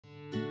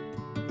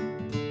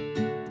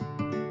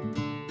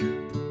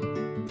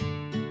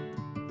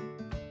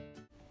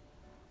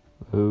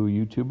Hello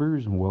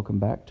YouTubers, and welcome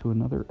back to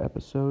another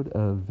episode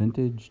of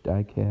Vintage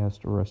Diecast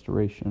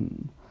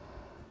Restoration.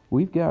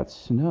 We've got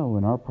snow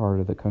in our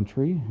part of the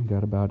country. We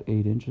got about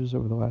 8 inches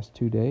over the last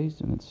 2 days,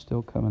 and it's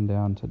still coming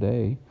down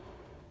today.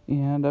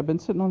 And I've been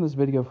sitting on this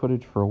video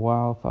footage for a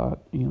while,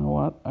 thought, you know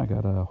what, I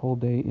got a whole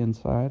day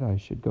inside, I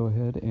should go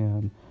ahead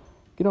and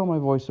get all my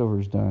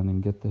voiceovers done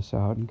and get this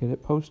out and get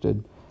it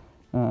posted.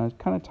 It's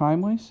kind of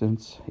timely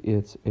since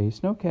it's a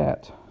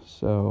snowcat,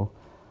 so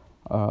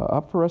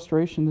up for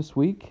restoration this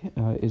week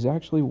is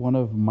actually one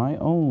of my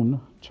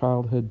own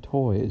childhood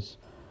toys.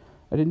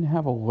 I didn't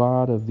have a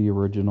lot of the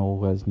original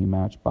Lesney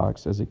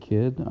Matchbox as a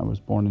kid. I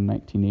was born in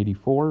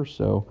 1984,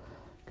 so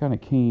kind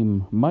of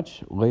came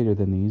much later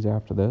than these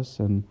after this,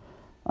 and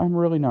I'm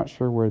really not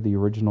sure where the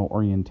original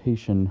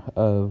orientation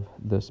of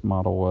this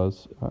model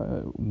was,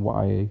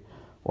 why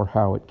or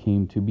how it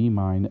came to be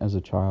mine as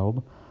a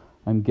child.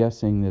 I'm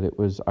guessing that it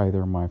was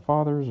either my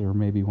father's or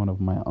maybe one of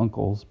my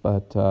uncle's,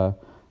 but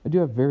I do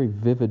have very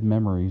vivid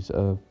memories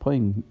of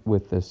playing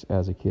with this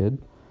as a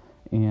kid,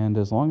 and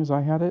as long as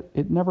I had it,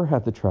 it never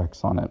had the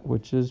tracks on it,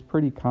 which is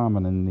pretty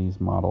common in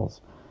these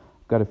models.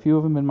 I've got a few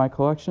of them in my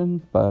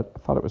collection, but I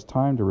thought it was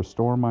time to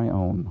restore my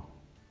own.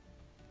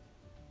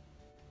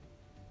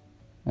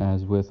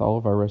 As with all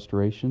of our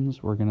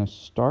restorations, we're going to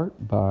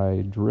start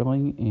by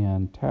drilling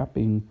and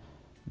tapping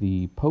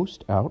the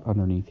post out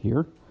underneath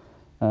here.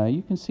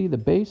 You can see the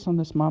base on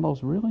this model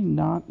is really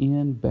not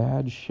in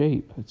bad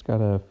shape. It's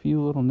got a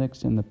few little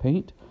nicks in the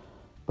paint,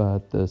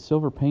 but the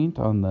silver paint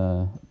on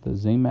the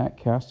Zamac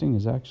casting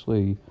is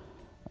actually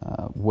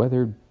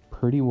weathered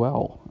pretty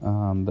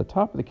well. The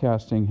top of the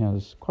casting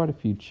has quite a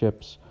few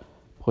chips,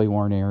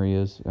 play-worn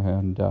areas,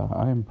 and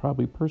I am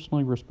probably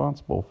personally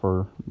responsible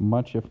for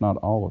much, if not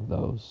all of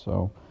those.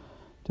 So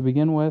to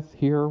begin with,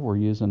 here we're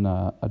using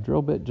a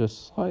drill bit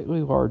just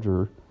slightly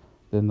larger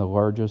than the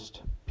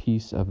largest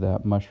piece of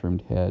that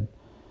mushroomed head,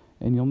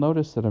 and you'll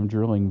notice that I'm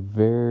drilling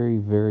very,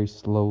 very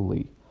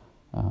slowly.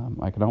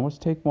 I can always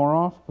take more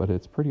off, but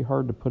it's pretty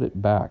hard to put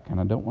it back,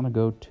 and I don't want to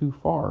go too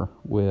far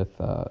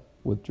with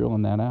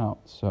drilling that out.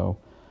 So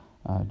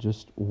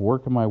just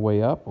working my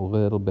way up a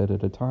little bit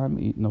at a time,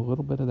 eating a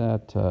little bit of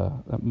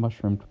that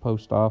mushroomed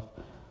post off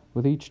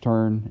with each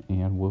turn,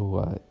 and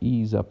we'll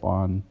ease up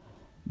on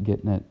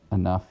getting it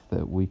enough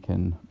that we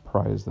can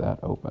prise that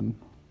open.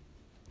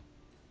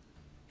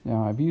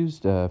 Now, I've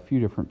used a few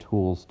different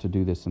tools to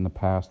do this in the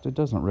past. It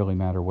doesn't really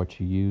matter what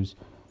you use.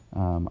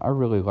 I've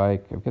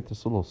got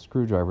this little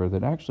screwdriver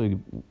that actually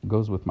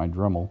goes with my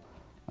Dremel,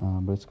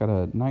 but it's got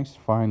a nice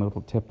fine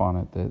little tip on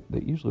it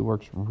that usually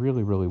works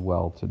really, really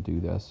well to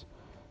do this.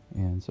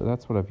 And so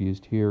that's what I've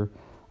used here.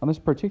 On this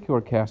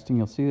particular casting,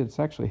 you'll see that it's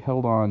actually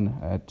held on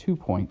at 2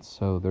 points.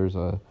 So there's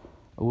a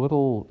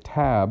little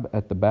tab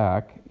at the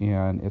back,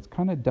 and it's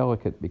kind of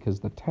delicate because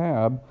the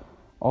tab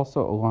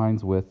also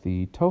aligns with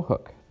the tow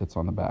hook that's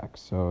on the back.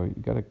 So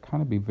you got to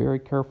kind of be very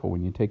careful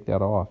when you take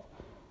that off.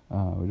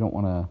 We don't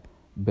want to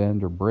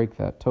bend or break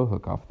that tow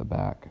hook off the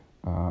back.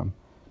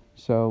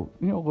 So,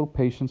 you know, a little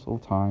patience, a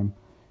little time.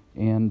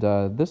 And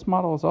this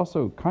model is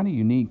also kind of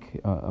unique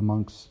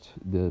amongst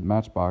the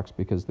Matchbox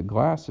because the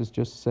glass is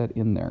just set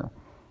in there.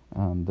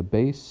 The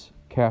base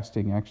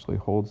casting actually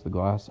holds the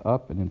glass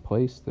up and in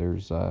place. There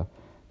is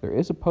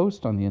a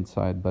post on the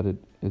inside, but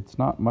it's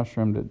not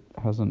mushroomed. It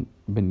hasn't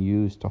been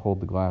used to hold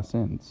the glass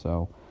in.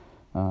 So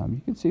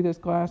you can see this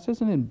glass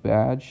isn't in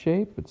bad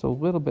shape. It's a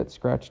little bit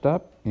scratched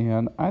up,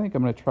 and I think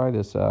I'm going to try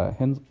this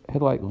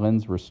headlight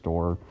lens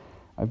restore.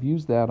 I've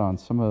used that on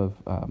some of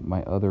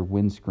my other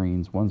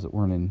windscreens, ones that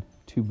weren't in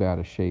too bad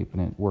a shape,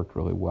 and it worked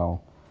really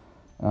well.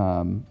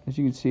 As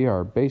you can see,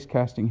 our base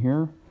casting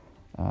here,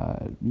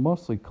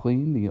 mostly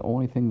clean. The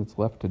only thing that's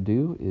left to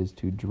do is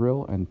to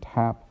drill and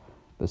tap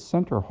the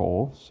center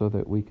hole so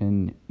that we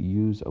can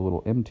use a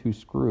little M2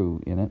 screw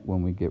in it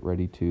when we get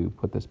ready to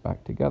put this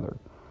back together.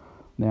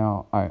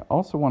 Now, I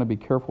also want to be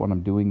careful when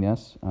I'm doing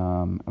this,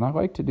 and I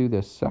like to do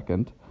this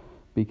second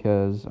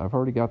because I've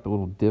already got the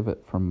little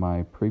divot from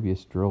my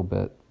previous drill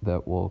bit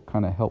that will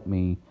kind of help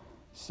me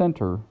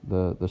center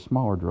the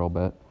smaller drill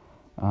bit.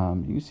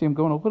 You can see I'm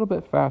going a little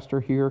bit faster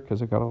here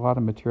because I've got a lot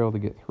of material to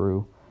get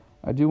through.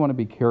 I do want to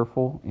be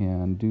careful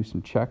and do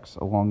some checks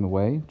along the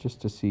way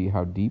just to see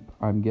how deep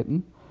I'm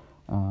getting.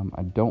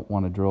 I don't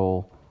want to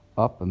drill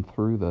up and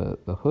through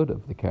the hood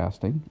of the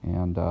casting,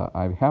 and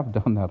I have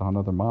done that on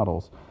other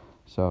models.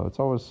 So it's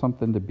always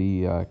something to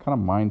be kind of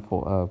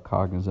mindful of,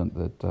 cognizant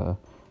that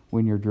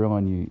when you're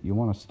drilling, you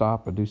want to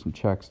stop and do some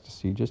checks to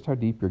see just how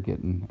deep you're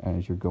getting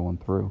as you're going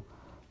through.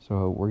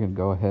 So we're going to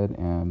go ahead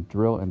and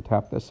drill and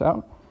tap this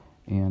out,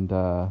 and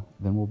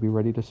then we'll be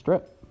ready to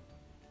strip.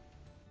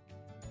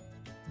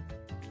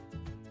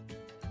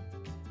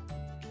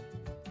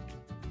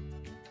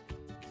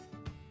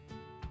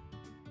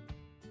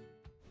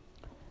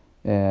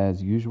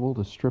 As usual,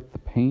 to strip the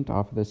paint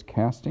off of this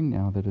casting,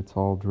 now that it's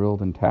all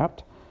drilled and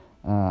tapped,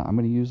 I'm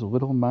going to use a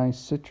little of my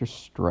citrus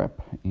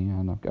strip,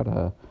 and I've got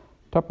a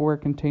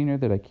Tupperware container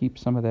that I keep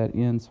some of that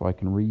in so I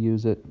can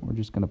reuse it. We're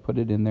just going to put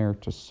it in there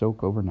to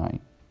soak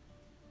overnight.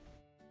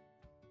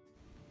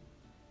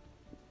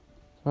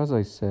 So as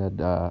I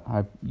said,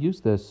 I've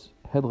used this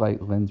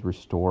headlight lens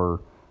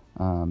restore.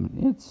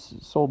 It's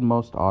sold in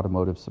most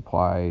automotive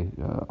supply,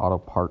 auto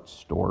parts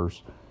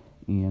stores,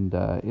 and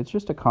it's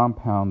just a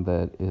compound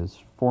that is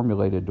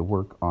formulated to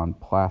work on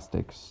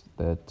plastics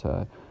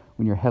that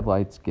when your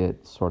headlights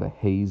get sort of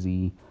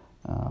hazy,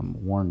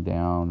 worn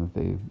down, if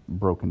they've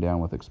broken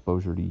down with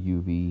exposure to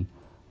UV,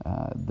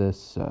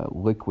 this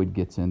liquid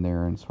gets in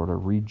there and sort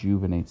of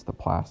rejuvenates the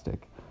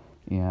plastic.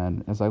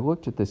 And as I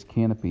looked at this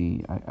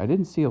canopy, I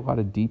didn't see a lot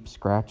of deep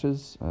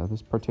scratches.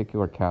 This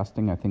particular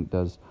casting, I think,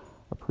 does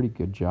a pretty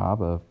good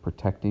job of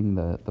protecting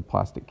the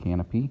plastic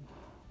canopy.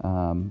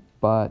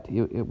 But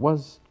it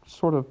was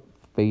sort of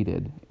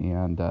faded,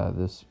 and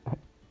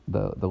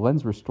the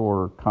Lens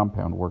Restore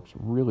compound works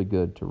really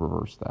good to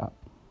reverse that.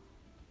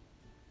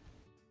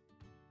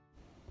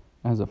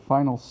 As a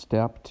final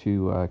step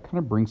to kind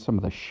of bring some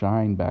of the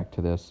shine back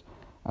to this,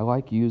 I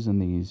like using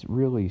these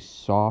really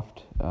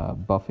soft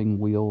buffing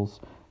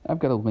wheels. I've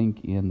got a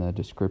link in the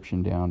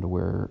description down to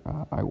where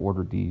I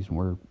ordered these and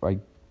where I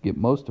get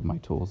most of my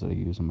tools that I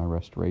use in my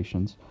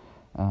restorations.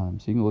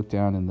 So you can look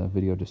down in the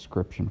video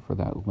description for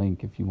that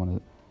link if you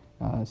want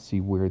to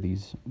see where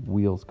these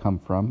wheels come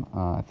from.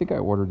 I think I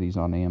ordered these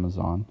on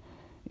Amazon,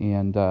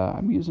 and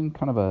I'm using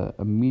kind of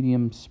a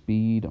medium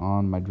speed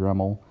on my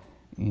Dremel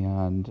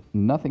and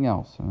nothing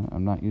else.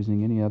 I'm not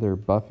using any other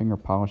buffing or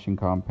polishing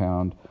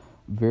compound.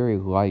 Very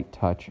light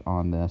touch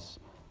on this,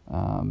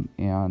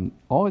 and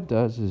all it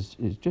does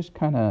is just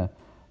kind of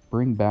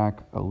bring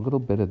back a little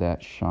bit of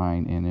that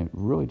shine, and it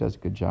really does a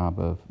good job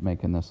of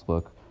making this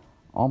look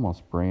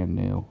almost brand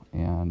new.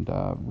 And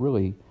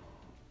really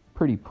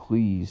pretty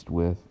pleased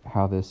with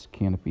how this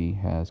canopy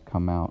has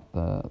come out.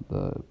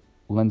 The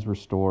Lens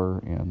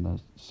Restore and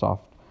the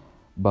soft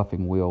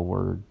buffing wheel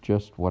were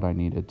just what I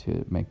needed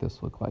to make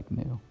this look like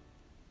new.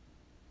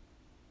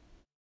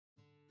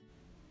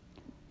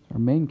 Our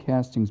main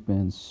casting's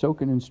been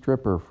soaking in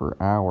stripper for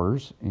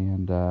hours,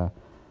 and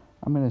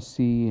I'm going to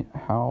see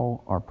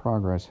how our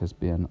progress has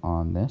been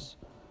on this.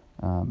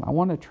 I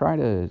want to try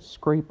to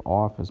scrape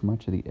off as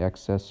much of the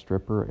excess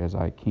stripper as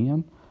I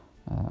can.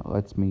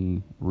 Lets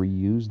me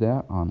reuse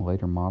that on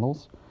later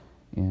models.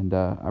 And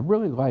I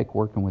really like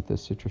working with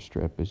this citrus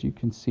strip. As you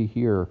can see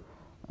here,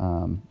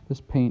 this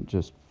paint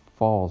just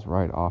falls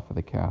right off of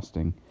the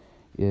casting.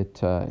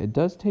 It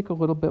does take a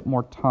little bit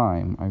more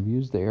time. I've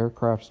used the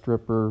aircraft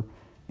stripper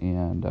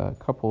and a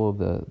couple of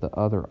the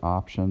other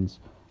options,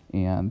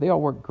 and they all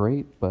work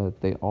great,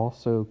 but they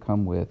also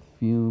come with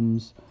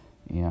fumes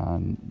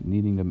and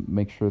needing to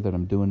make sure that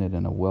I'm doing it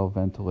in a well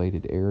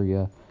ventilated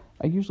area.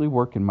 I usually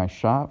work in my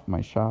shop.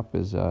 My shop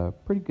is a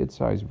pretty good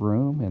sized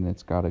room, and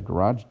it's got a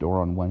garage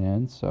door on one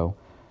end, so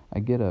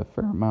I get a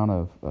fair amount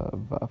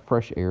of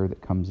fresh air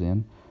that comes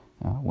in.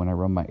 When I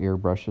run my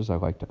airbrushes, I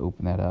like to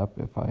open that up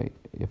if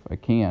I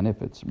can,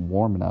 if it's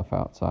warm enough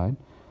outside.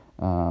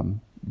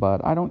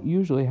 But I don't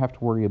usually have to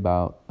worry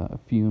about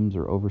fumes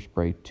or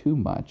overspray too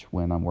much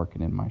when I'm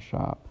working in my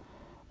shop.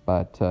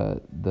 But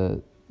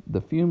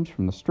the fumes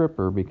from the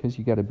stripper, because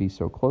you got to be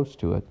so close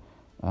to it,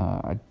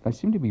 I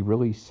seem to be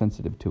really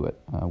sensitive to it.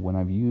 When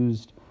I've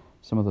used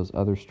some of those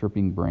other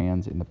stripping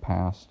brands in the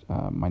past,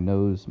 my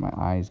nose, my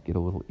eyes get a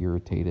little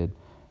irritated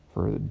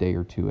for a day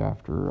or two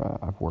after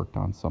I've worked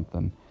on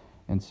something.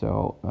 And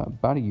so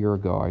about a year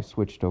ago, I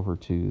switched over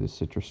to the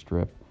citrus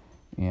strip,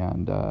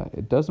 and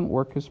it doesn't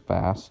work as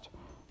fast.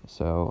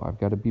 So I've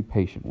got to be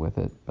patient with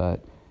it,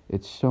 but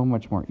it's so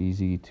much more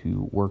easy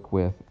to work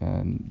with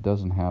and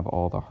doesn't have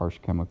all the harsh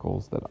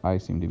chemicals that I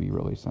seem to be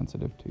really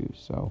sensitive to.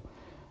 So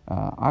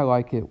I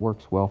like it,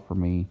 works well for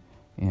me,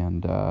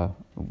 and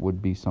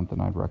would be something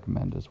I'd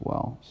recommend as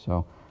well.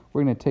 So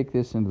we're going to take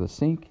this into the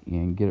sink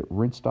and get it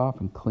rinsed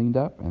off and cleaned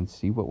up and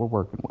see what we're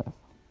working with.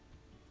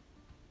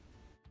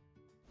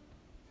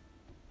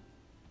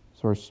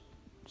 So our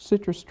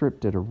citrus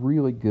strip did a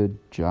really good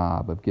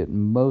job of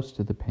getting most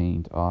of the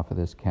paint off of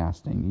this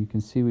casting. You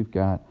can see we've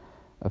got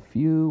a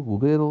few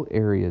little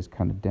areas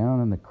kind of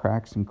down in the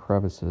cracks and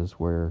crevices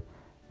where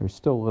there's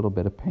still a little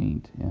bit of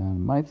paint.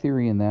 And my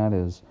theory in that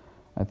is,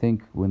 I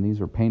think when these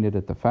were painted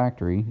at the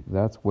factory,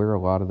 that's where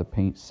a lot of the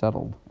paint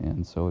settled,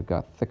 and so it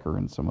got thicker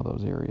in some of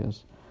those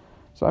areas.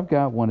 So I've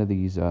got one of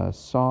these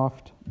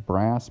soft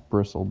brass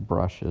bristled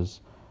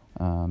brushes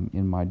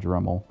in my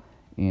Dremel.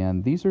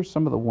 And these are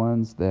some of the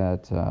ones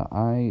that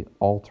I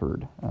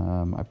altered.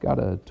 I've got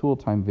a tool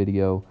time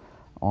video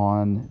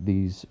on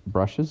these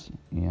brushes,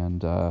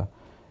 and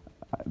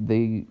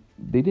they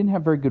didn't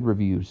have very good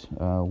reviews.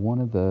 One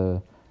of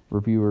the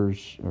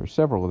reviewers, or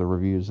several of the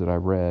reviews that I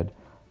read,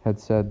 had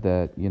said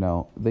that, you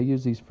know, they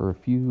use these for a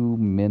few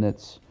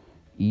minutes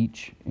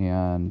each,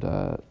 and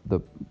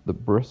the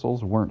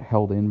bristles weren't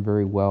held in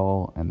very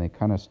well, and they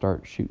kind of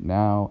start shooting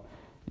out,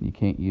 and you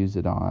can't use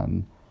it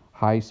on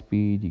high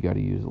speed. You got to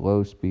use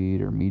low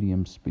speed or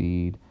medium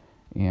speed,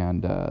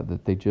 and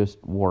that they just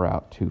wore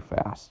out too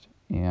fast.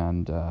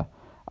 And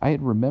I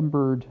had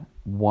remembered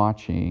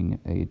watching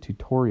a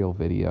tutorial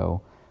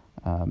video,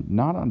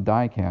 not on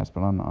Diecast,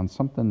 but on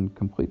something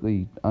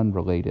completely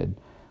unrelated,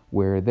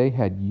 where they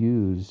had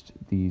used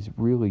these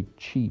really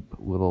cheap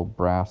little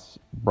brass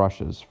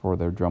brushes for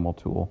their Dremel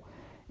tool.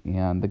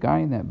 And the guy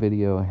in that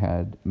video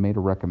had made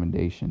a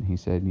recommendation. He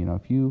said, you know,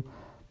 if you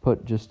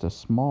put just a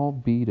small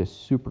bead of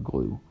super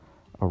glue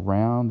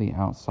around the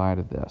outside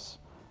of this,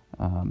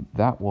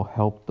 that will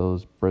help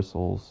those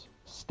bristles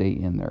stay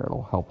in there.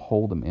 It'll help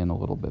hold them in a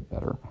little bit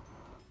better.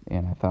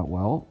 And I thought,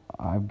 well,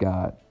 I've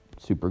got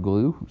super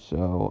glue,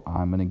 so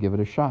I'm going to give it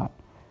a shot.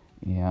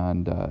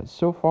 And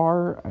so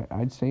far,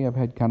 I'd say I've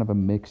had kind of a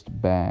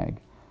mixed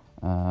bag.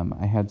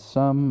 I had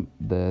some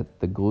that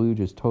the glue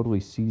just totally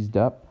seized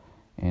up,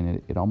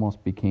 and it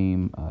almost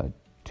became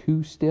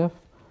too stiff,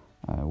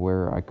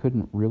 where I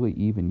couldn't really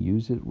even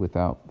use it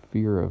without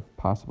fear of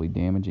possibly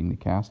damaging the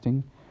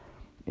casting.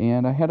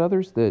 And I had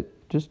others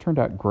that just turned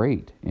out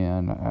great,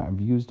 and I've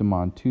used them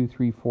on 2,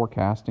 3, 4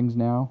 castings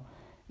now,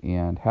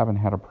 and haven't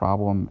had a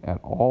problem at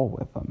all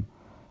with them.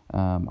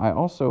 I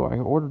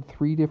ordered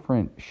 3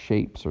 different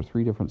shapes or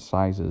 3 different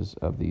sizes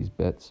of these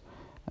bits.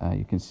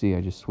 You can see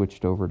I just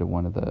switched over to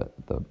one of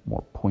the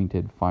more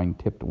pointed,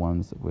 fine-tipped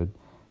ones that would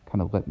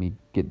kind of let me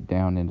get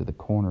down into the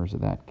corners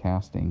of that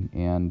casting.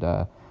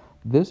 And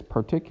this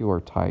particular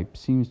type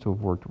seems to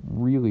have worked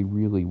really,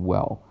 really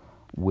well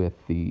with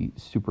the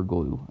super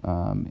glue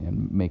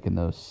and making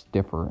those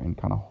stiffer and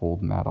kind of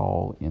holding that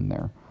all in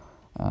there.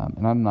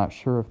 And I'm not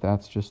sure if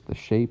that's just the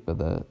shape of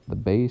the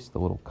base, the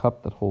little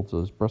cup that holds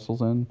those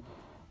bristles in,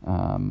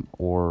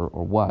 or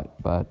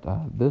what. But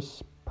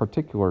this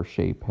particular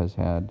shape has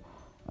had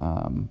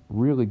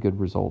really good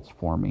results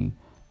for me.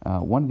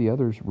 One of the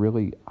others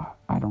really,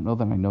 I don't know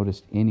that I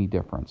noticed any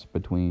difference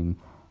between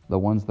the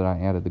ones that I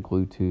added the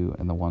glue to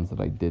and the ones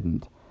that I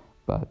didn't.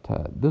 But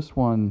this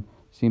one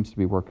seems to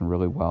be working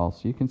really well.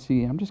 So you can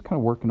see I'm just kind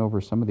of working over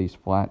some of these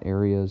flat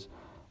areas,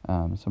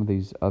 some of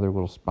these other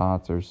little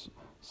spots. There's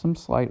some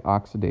slight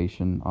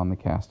oxidation on the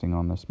casting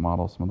on this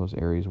model, some of those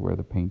areas where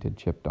the paint had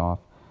chipped off.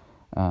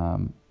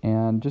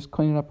 And just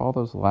cleaning up all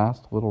those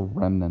last little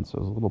remnants,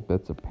 those little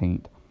bits of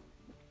paint.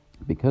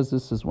 Because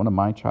this is one of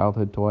my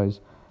childhood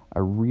toys, I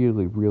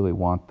really, really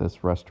want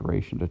this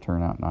restoration to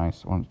turn out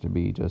nice. I want it to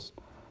be just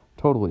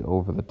totally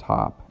over the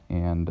top.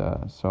 And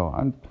so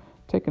I'm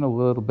taking a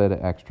little bit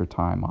of extra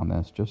time on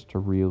this just to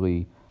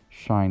really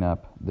shine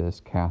up this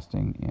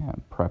casting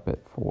and prep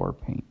it for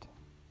paint.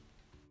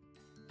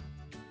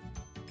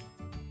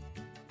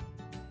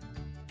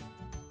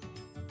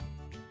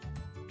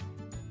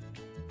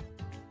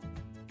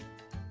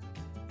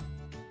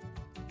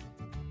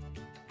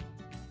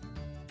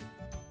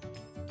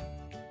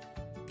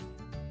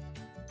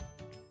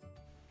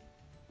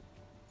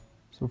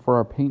 So for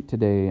our paint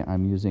today,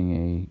 I'm using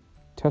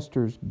a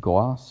Testors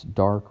Gloss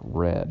Dark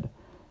Red.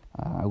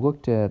 I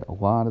looked at a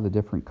lot of the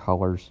different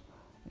colors,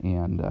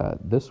 and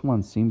this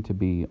one seemed to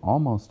be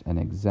almost an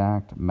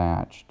exact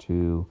match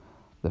to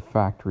the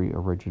factory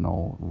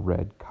original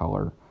red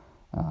color.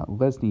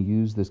 Lesney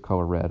used this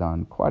color red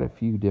on quite a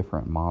few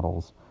different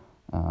models,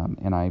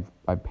 and I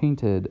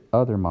painted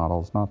other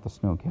models, not the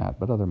Snowcat,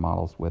 but other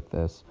models with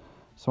this,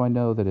 so I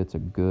know that it's a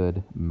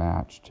good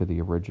match to the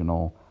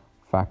original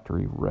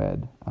factory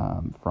red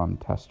from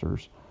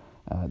Testors.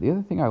 The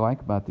other thing I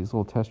like about these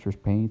little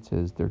Testors paints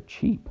is they're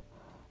cheap.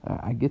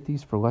 I get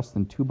these for less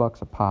than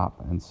 $2 a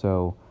pop, and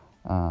so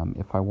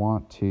if I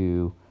want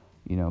to,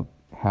 you know,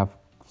 have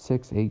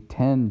 6, 8,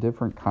 10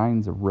 different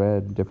kinds of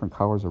red, different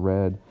colors of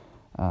red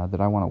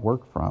that I want to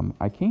work from,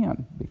 I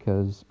can,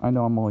 because I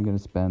know I'm only going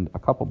to spend a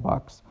couple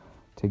bucks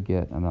to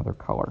get another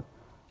color.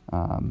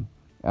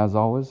 As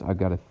always, I've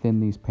got to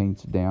thin these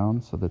paints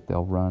down so that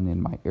they'll run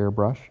in my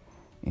airbrush,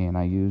 and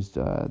I used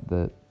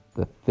the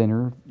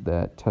thinner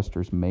that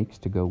Testors makes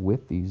to go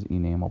with these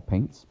enamel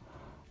paints.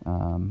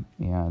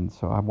 And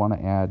so I want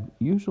to add,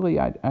 usually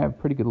I have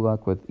pretty good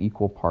luck with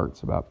equal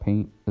parts, about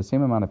paint, the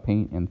same amount of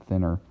paint and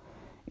thinner.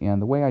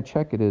 And the way I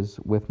check it is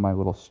with my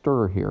little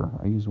stirrer here.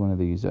 I use one of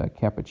these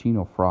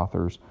cappuccino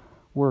frothers.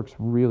 Works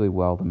really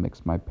well to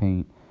mix my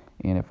paint.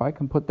 And if I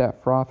can put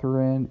that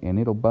frother in and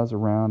it'll buzz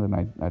around and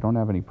I don't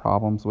have any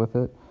problems with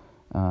it,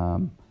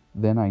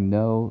 then I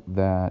know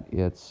that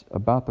it's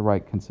about the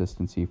right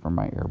consistency for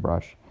my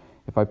airbrush.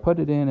 If I put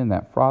it in and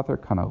that frother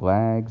kind of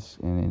lags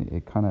and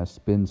it kind of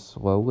spins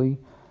slowly,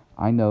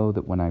 I know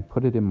that when I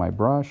put it in my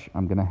brush,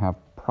 I'm going to have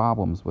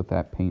problems with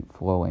that paint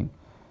flowing.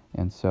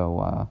 And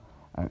so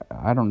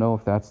I don't know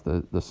if that's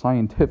the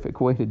scientific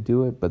way to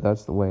do it, but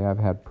that's the way I've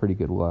had pretty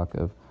good luck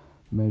of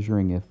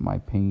measuring if my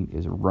paint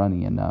is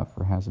runny enough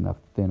or has enough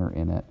thinner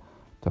in it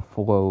to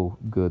flow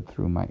good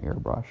through my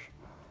airbrush.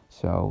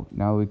 So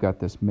now we've got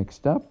this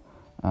mixed up.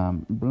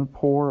 I'm going to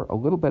pour a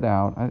little bit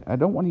out. I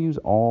don't want to use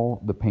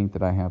all the paint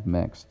that I have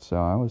mixed, so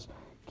I always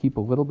keep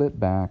a little bit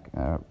back,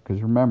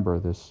 because remember,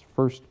 this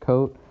first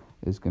coat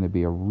is going to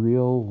be a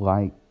real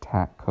light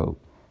tack coat,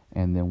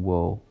 and then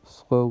we'll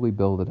slowly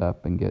build it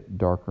up and get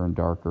darker and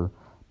darker.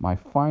 My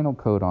final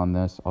coat on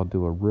this, I'll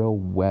do a real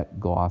wet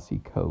glossy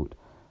coat,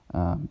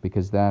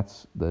 because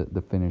that's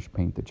the finished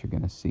paint that you're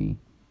going to see.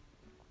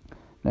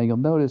 Now you'll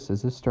notice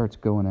as this starts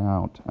going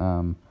out,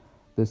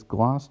 this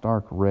gloss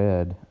dark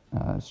red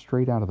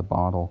straight out of the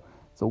bottle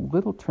it's a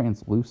little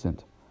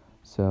translucent.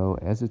 So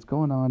as it's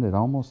going on, it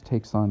almost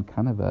takes on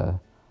kind of a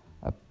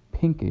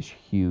pinkish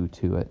hue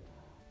to it.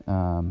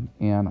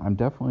 And I'm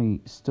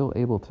definitely still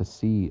able to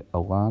see a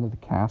lot of the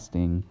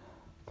casting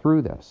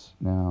through this.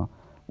 Now,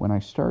 when I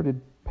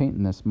started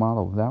painting this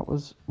model, that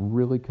was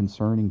really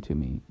concerning to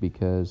me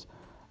because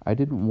I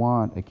didn't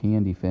want a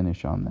candy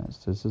finish on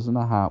this. This isn't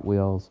a Hot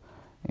Wheels,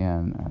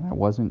 and I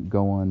wasn't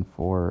going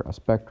for a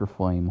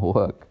Spectraflame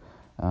look.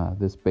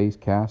 This base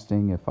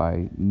casting, if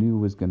I knew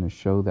was going to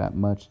show that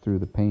much through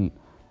the paint,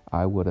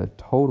 I would have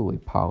totally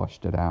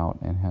polished it out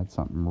and had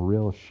something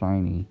real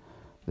shiny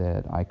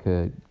that I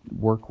could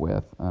work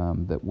with,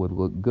 that would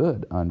look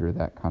good under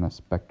that kind of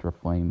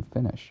Spectraflame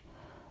finish.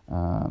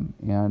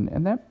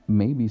 And that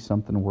may be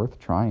something worth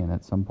trying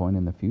at some point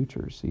in the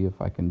future, see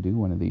if I can do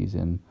one of these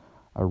in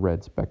a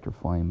red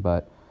Spectraflame.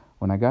 But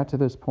when I got to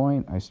this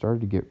point, I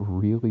started to get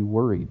really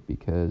worried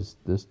because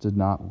this did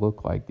not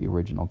look like the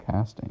original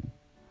casting.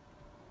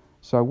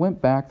 So I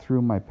went back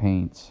through my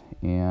paints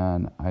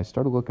and I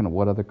started looking at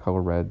what other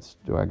color reds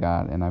do I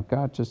got, and I've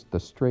got just the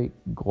straight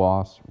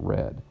gloss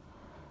red.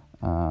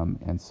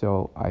 And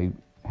so I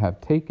have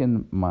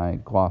taken my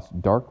gloss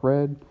dark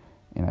red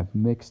and I've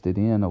mixed it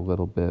in a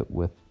little bit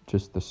with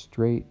just the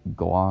straight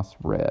gloss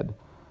red.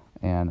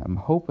 And I'm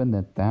hoping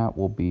that that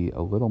will be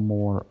a little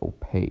more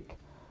opaque.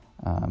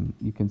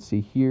 You can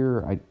see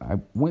here, I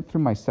went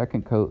through my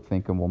second coat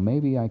thinking, well,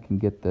 maybe I can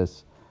get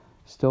this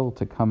still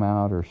to come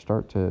out or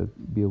start to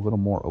be a little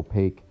more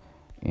opaque.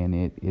 And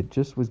it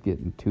just was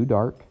getting too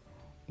dark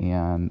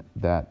and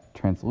that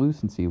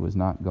translucency was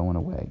not going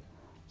away.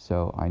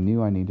 So I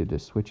knew I needed to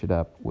switch it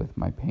up with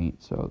my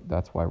paint. So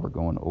that's why we're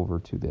going over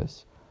to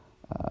this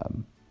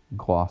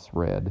gloss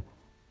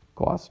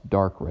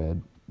dark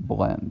red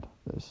blend,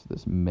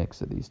 this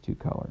mix of these two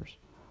colors.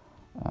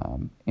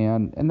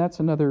 And that's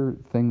another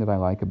thing that I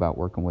like about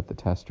working with the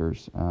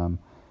testers.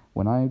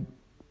 When I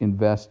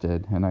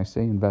invested, and I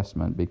say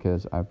investment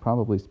because I've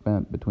probably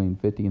spent between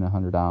 $50 and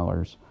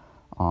 $100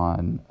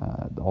 on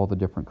all the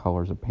different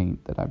colors of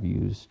paint that I've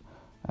used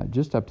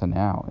just up to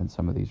now in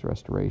some of these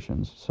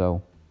restorations.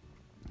 So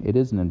it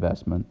is an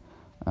investment.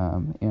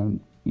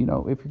 And you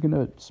know, if you're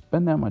going to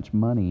spend that much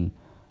money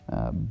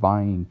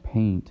buying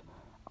paint,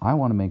 I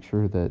want to make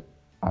sure that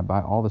I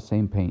buy all the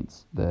same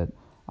paints, that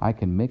I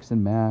can mix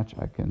and match,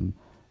 I can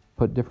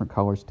put different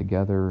colors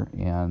together,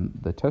 and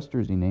the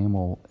tester's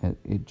enamel,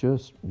 it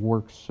just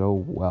works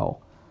so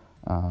well.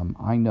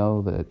 I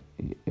know that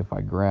if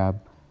I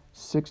grab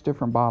 6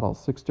 different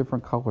bottles, 6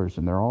 different colors,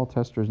 and they're all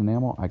tester's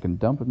enamel, I can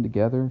dump them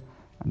together.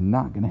 I'm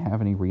not going to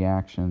have any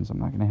reactions, I'm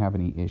not going to have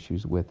any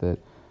issues with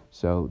it.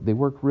 So they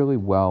work really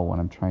well when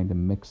I'm trying to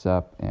mix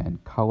up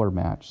and color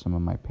match some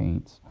of my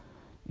paints.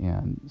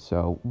 And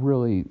so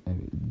really,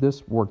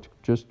 this worked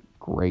just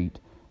great.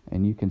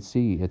 And you can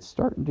see it's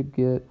starting to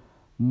get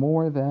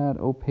more that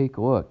opaque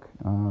look.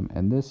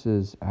 And this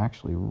is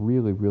actually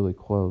really, really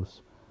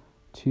close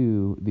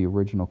to the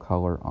original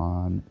color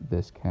on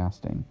this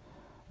casting.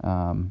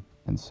 And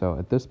so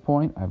at this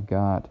point, I've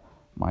got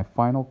my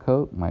final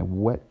coat, my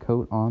wet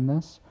coat on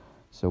this.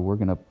 So we're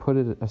going to put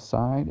it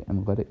aside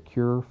and let it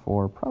cure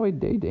for probably a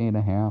day, day and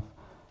a half,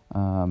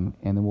 and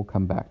then we'll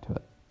come back to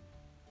it.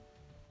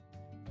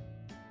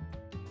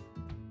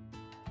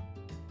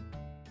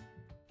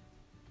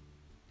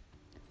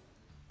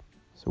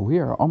 So we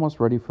are almost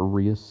ready for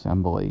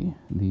reassembly.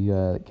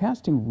 The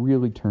casting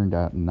really turned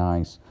out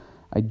nice.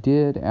 I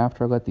did,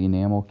 after I let the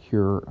enamel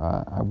cure,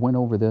 I went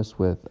over this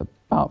with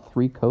about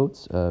 3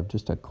 coats of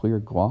just a clear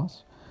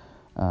gloss.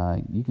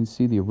 You can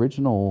see the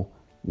original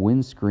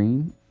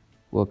windscreen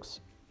looks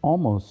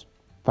almost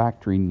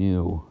factory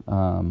new.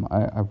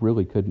 I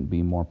really couldn't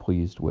be more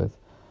pleased with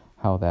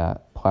how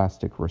that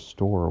plastic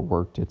restorer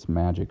worked its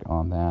magic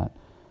on that.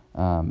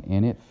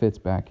 And it fits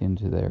back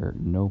into there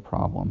no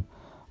problem.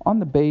 On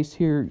the base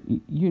here,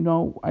 you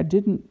know, I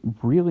didn't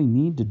really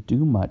need to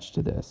do much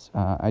to this.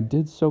 I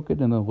did soak it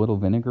in a little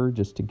vinegar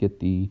just to get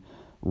the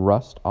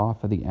rust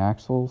off of the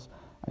axles.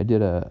 I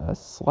did a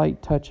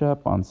slight touch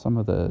up on some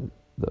of the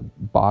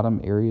bottom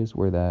areas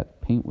where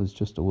that paint was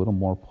just a little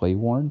more play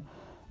worn.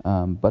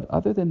 But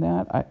other than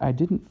that, I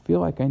didn't feel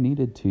like I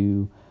needed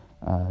to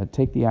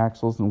take the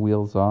axles and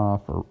wheels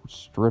off or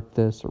strip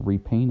this or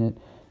repaint it.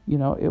 You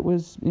know, it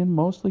was in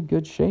mostly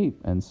good shape,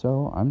 and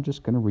so I'm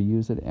just going to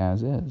reuse it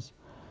as is.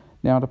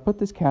 Now, to put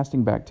this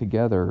casting back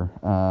together,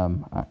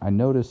 I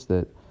noticed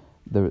that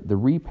the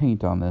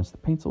repaint on this, the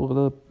paint's a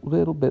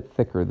little bit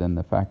thicker than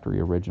the factory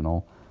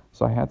original,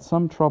 so I had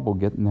some trouble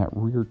getting that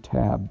rear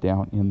tab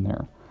down in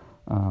there.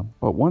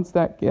 But once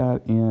that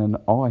got in,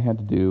 all I had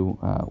to do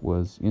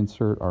was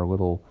insert our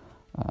little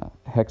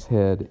hex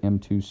head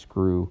M2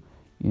 screw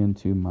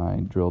into my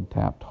drilled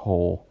tapped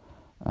hole.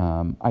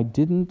 I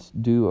didn't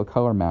do a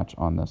color match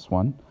on this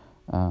one.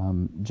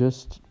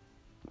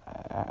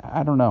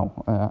 I don't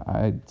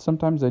know.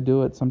 Sometimes I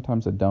do it,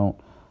 sometimes I don't.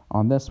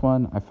 On this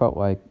one, I felt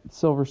like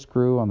silver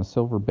screw on the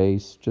silver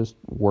base just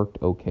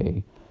worked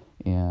okay,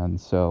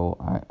 and so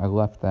I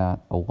left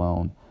that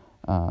alone.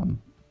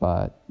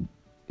 But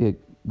it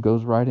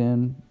goes right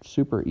in,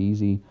 super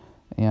easy.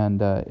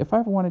 And if I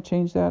ever want to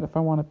change that, if I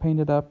want to paint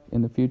it up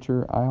in the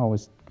future, I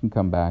always can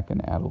come back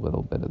and add a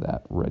little bit of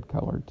that red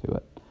color to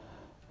it.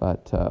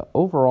 But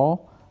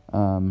overall,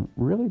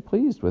 really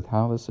pleased with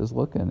how this is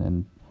looking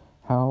and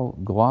how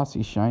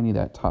glossy, shiny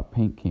that top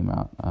paint came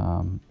out.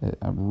 I'm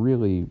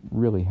really,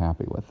 really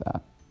happy with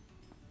that.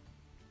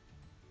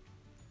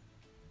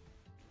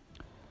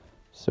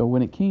 So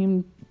when it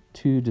came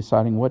to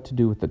deciding what to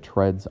do with the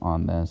treads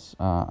on this,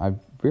 I've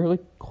very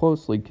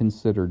closely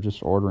considered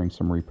just ordering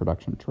some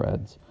reproduction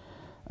treads.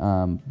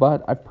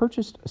 But I've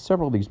purchased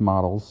several of these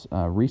models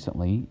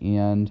recently,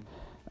 and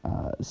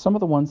some of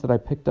the ones that I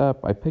picked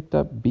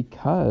up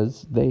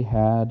because they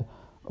had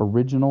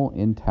original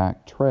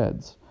intact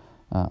treads.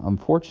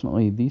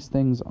 Unfortunately, these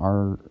things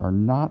are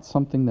not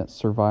something that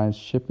survives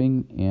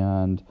shipping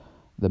and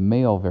the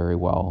mail very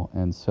well,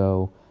 and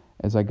so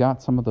as I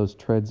got some of those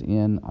treads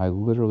in, I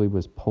literally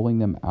was pulling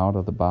them out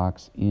of the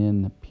box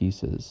in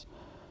pieces.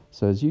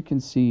 So as you can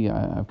see,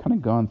 I've kind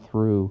of gone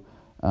through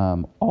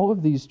all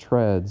of these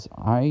treads.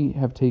 I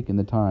have taken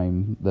the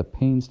time, the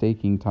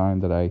painstaking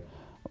time that I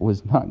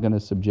was not going to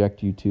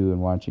subject you to in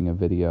watching a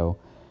video,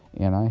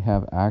 and I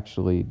have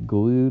actually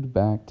glued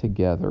back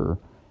together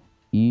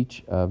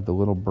each of the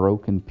little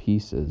broken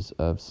pieces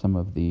of some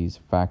of these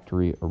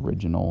factory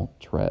original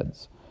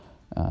treads.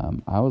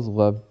 I always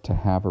love to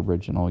have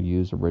original,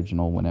 use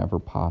original whenever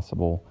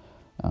possible.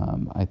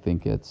 I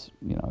think it's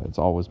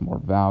always more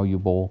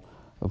valuable,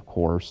 of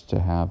course, to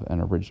have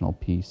an original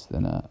piece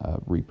than a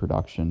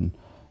reproduction.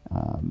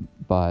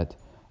 But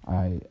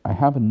I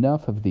have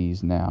enough of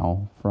these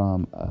now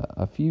from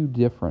a few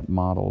different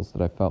models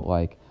that I felt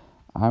like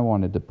I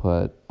wanted to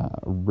put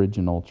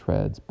original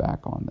treads back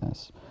on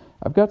this.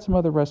 I've got some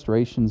other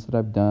restorations that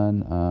I've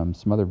done,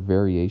 some other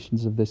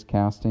variations of this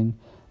casting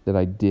that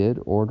I did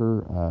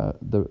order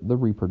the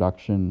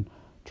reproduction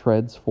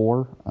treads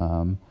for,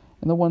 and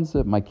the ones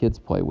that my kids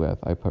play with,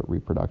 I put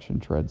reproduction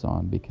treads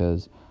on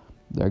because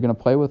they're going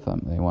to play with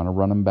them. They want to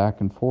run them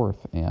back and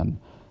forth, and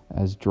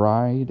as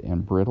dried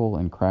and brittle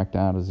and cracked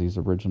out as these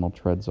original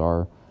treads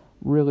are,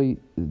 really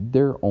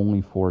they're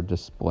only for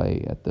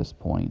display at this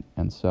point.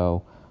 And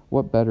so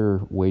what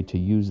better way to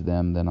use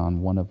them than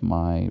on one of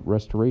my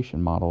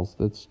restoration models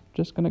that's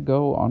just going to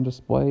go on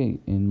display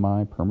in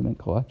my permanent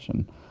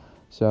collection.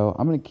 So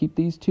I'm going to keep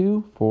these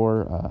two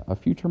for a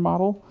future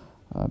model,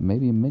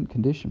 maybe a mint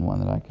condition one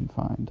that I can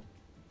find.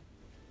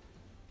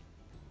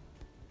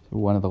 So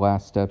one of the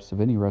last steps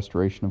of any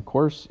restoration, of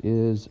course,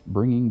 is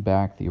bringing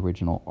back the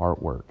original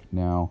artwork.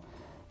 Now,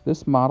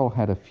 this model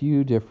had a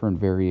few different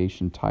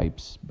variation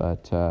types,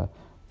 but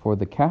for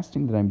the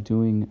casting that I'm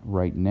doing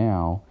right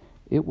now,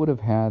 it would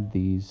have had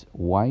these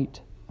white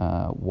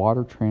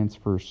water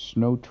transfer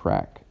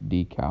Snow-Trac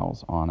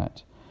decals on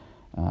it.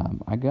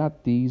 I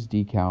got these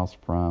decals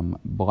from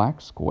Black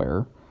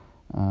Square.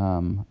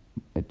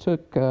 It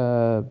took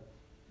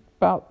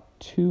about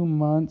 2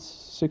 months,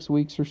 6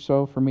 weeks or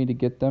so for me to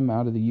get them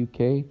out of the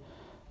UK.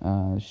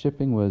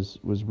 Shipping was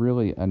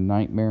really a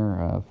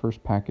nightmare.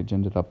 First package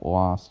ended up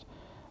lost.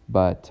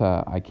 But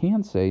I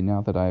can say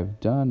now that I've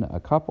done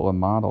a couple of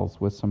models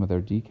with some of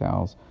their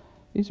decals,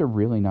 these are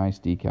really nice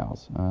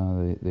decals.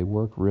 They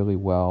work really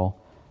well.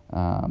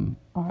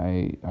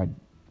 I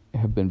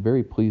have been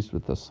very pleased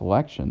with the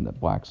selection that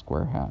Black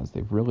Square has.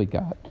 They've really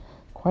got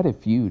quite a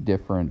few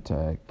different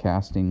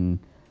casting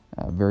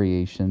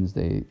variations.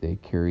 They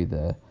carry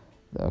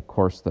of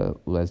course, the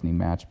Lesney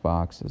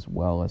Matchbox, as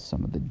well as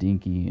some of the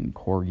Dinky and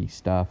Corgi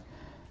stuff.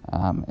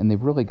 And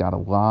they've really got a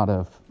lot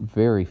of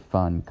very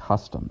fun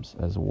customs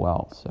as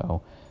well.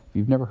 So if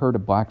you've never heard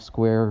of Black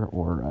Square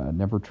or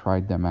never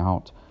tried them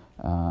out,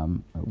 I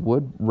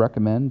would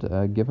recommend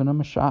giving them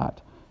a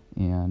shot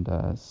and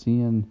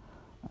seeing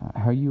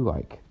how you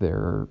like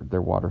their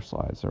water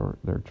slides or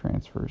their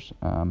transfers.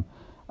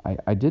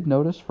 I did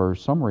notice for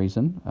some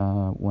reason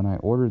when I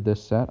ordered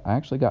this set, I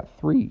actually got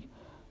 3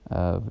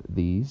 of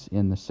these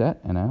in the set,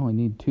 and I only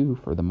need 2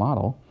 for the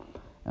model.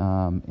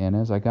 And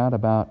as I got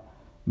about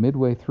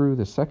midway through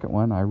the second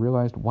one, I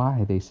realized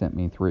why they sent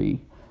me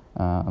 3.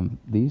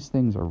 These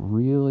things are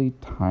really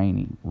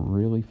tiny,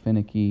 really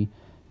finicky.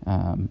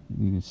 You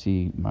can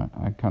see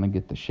I kind of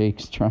get the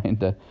shakes trying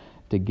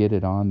to get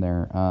it on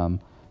there.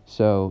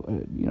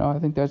 So I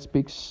think that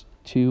speaks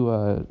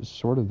to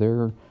sort of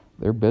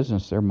their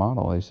business, their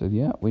model. They said,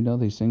 yeah, we know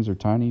these things are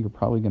tiny. You're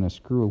probably going to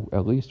screw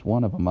at least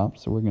one of them up,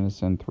 so we're going to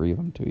send 3 of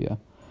them to you.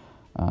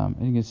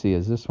 And you can see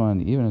as this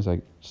one, even as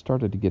I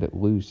started to get it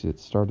loose, it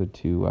started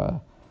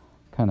to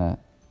kind of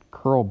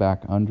curl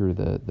back under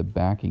the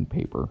backing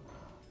paper.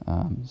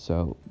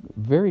 So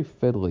very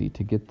fiddly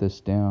to get this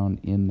down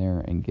in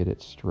there and get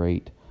it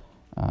straight.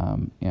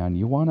 And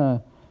you want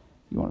to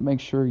make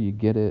sure you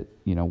get it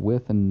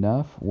with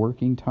enough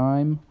working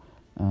time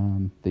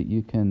that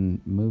you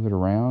can move it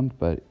around.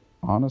 But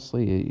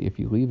honestly, if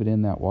you leave it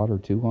in that water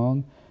too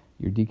long,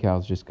 your decal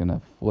is just going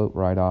to float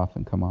right off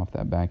and come off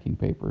that backing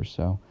paper.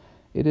 So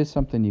it is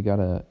something you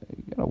gotta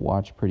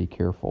watch pretty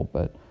careful.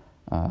 But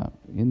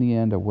in the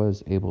end, I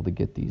was able to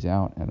get these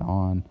out and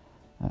on.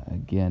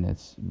 Again,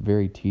 it's a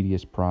very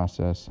tedious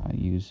process. I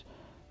use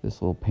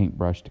this little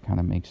paintbrush to kind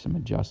of make some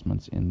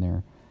adjustments in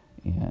there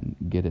and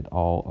get it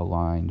all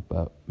aligned.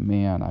 But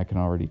man, I can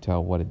already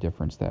tell what a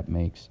difference that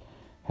makes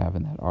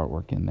having that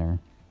artwork in there.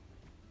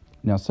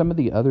 Now, some of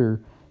the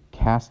other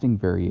casting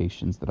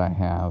variations that I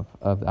have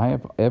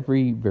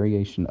every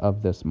variation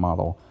of this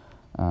model.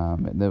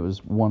 And that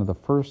was one of the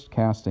first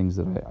castings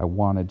that I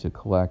wanted to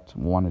collect,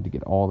 wanted to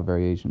get all the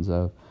variations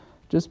of,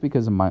 just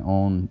because of my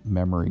own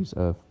memories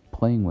of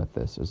playing with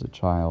this as a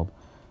child.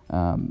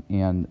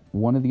 And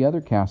one of the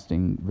other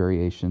casting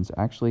variations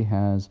actually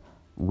has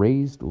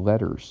raised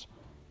letters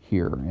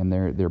here, and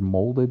they're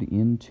molded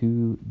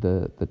into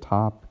the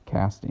top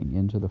casting,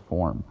 into the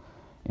form.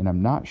 And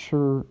I'm not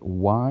sure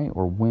why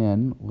or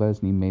when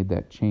Lesney made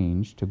that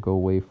change to go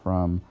away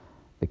from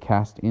the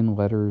cast-in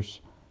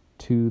letters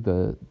to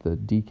the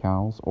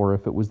decals, or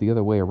if it was the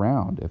other way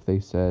around. If they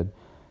said,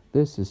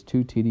 this is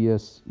too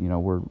tedious,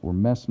 we're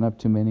messing up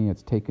too many,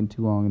 it's taking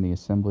too long in the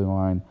assembly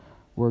line,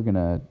 we're going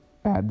to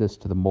add this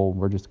to the mold,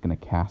 we're just going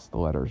to cast the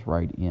letters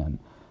right in.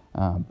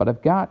 But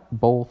I've got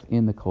both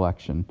in the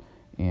collection,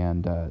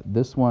 and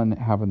this one,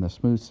 having the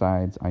smooth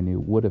sides, I knew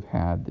would have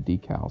had the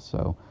decal,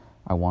 so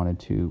I wanted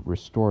to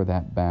restore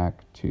that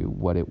back to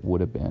what it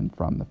would have been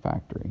from the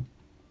factory.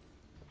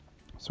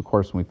 So of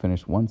course, when we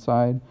finish one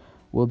side,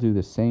 we'll do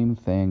the same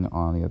thing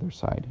on the other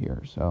side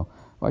here. So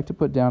I like to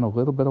put down a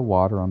little bit of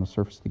water on the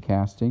surface of the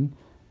casting.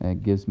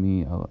 It gives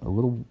me a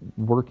little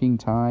working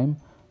time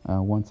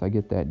once I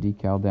get that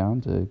decal down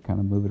to kind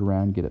of move it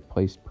around, get it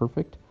placed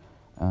perfect.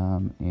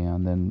 And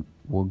then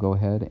we'll go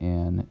ahead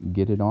and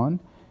get it on.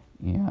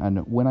 And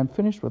when I'm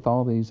finished with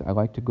all these, I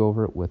like to go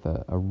over it with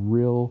a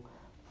real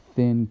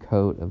thin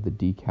coat of the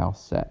decal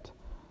set.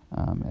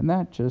 And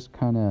that just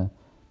kind of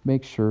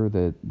makes sure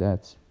that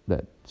that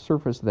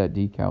surface of that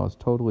decal is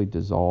totally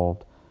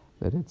dissolved,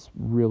 that it's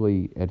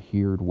really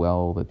adhered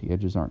well, that the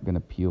edges aren't going to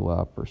peel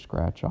up or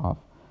scratch off.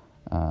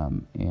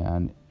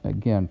 And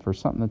again, for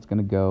something that's going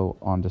to go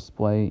on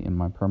display in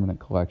my permanent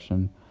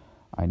collection,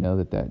 I know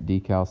that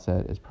decal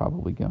set is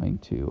probably going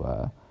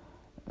to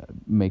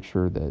make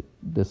sure that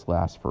this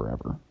lasts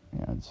forever.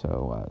 And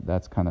so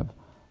that's kind of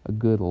a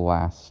good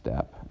last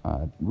step.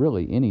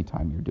 Really,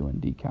 anytime you're doing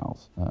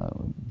decals,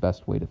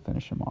 best way to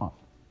finish them off.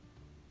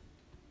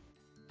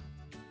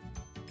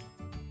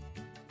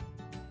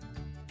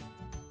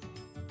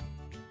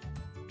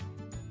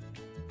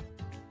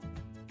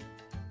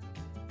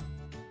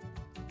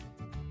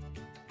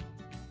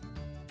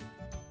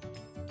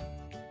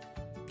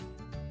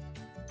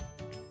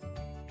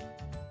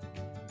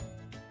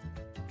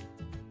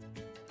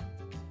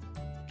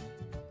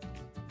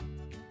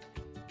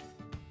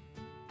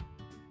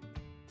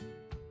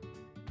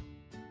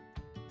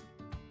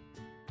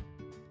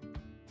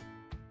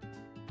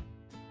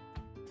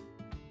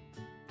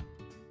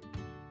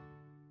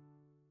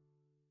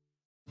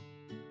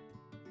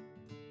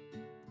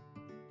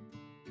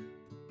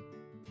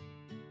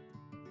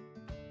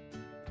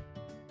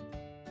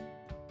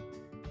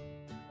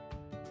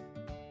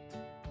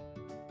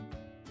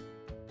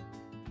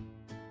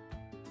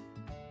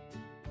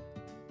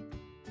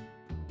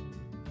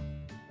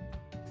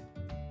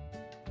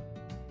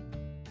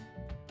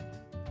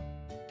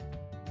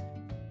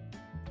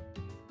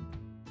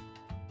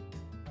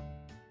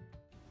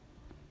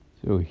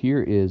 So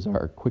here is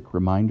our quick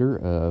reminder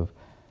of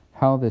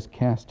how this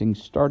casting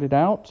started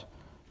out.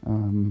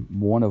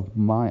 One of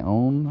my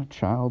own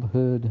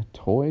childhood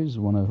toys,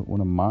 one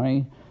of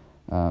my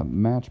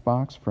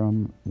Matchbox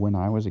from when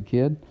I was a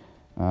kid.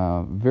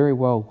 Very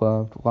well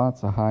loved,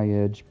 lots of high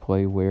edge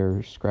play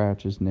wear,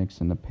 scratches,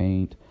 nicks in the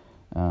paint.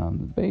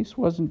 The base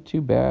wasn't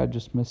too bad,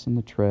 just missing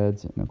the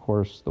treads, and of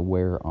course the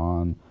wear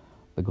on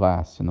the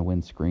glass and the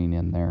windscreen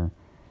in there.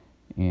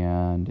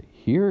 And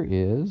here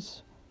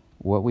is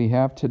what we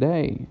have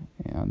today,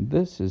 and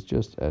this is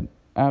just an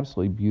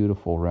absolutely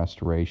beautiful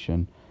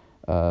restoration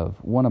of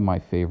one of my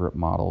favorite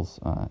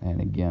models,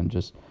 and again,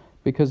 just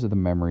because of the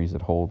memories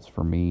it holds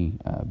for me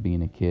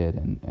being a kid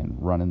and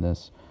running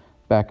this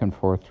back and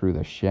forth through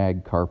the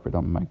shag carpet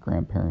on my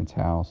grandparents'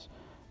 house,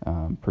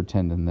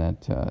 pretending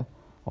that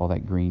all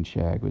that green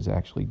shag was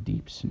actually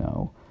deep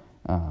snow.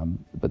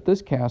 But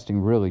this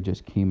casting really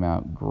just came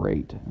out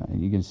great.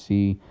 You can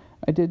see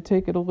I did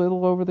take it a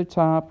little over the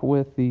top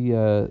with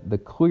the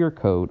clear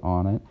coat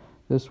on it.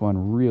 This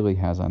one really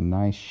has a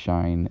nice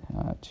shine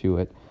to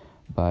it,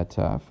 but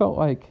I felt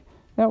like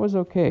that was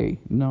okay,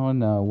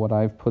 knowing what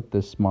I've put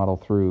this model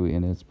through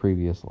in its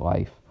previous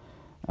life.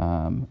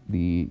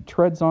 The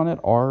treads on it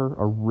are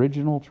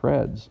original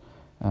treads.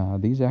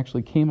 These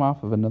actually came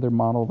off of another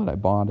model that I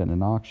bought in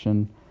an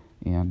auction,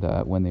 and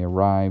when they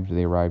arrived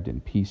in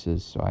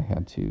pieces, so I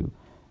had to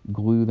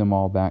glue them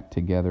all back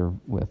together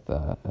with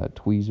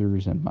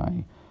tweezers and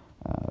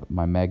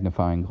my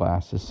magnifying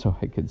glasses so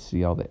I could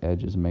see all the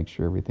edges and make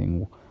sure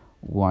everything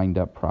lined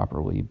up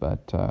properly.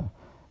 But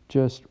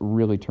just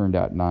really turned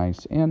out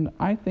nice, and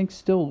I think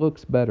still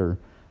looks better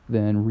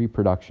than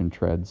reproduction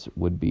treads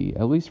would be,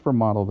 at least for a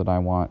model that I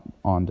want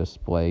on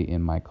display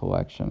in my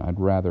collection. I'd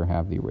rather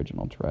have the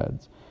original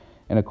treads.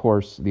 And of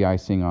course, the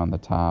icing on the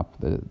top,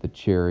 the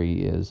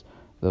cherry, is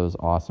those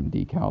awesome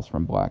decals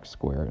from Black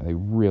Square. They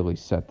really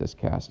set this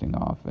casting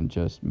off and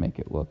just make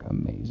it look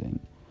amazing.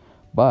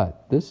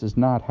 But this is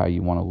not how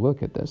you want to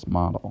look at this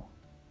model.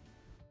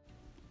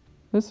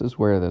 This is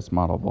where this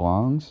model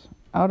belongs,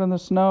 out in the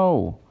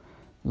snow.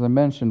 As I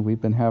mentioned,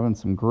 we've been having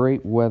some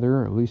great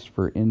weather, at least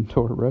for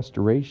indoor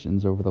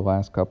restorations over the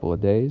last couple of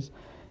days.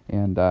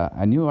 And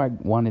I knew I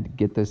wanted to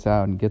get this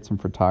out and get some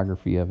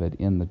photography of it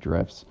in the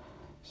drifts.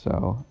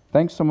 So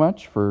thanks so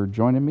much for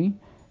joining me.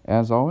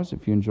 As always,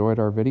 if you enjoyed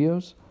our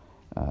videos,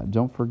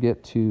 don't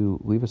forget to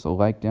leave us a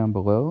like down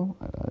below.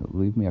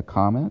 Leave me a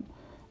comment.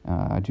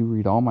 I do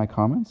read all my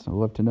comments. I'd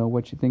love to know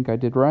what you think I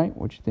did right,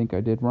 what you think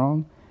I did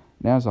wrong.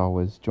 And as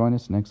always, join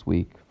us next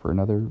week for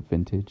another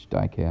vintage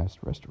diecast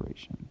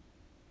restoration.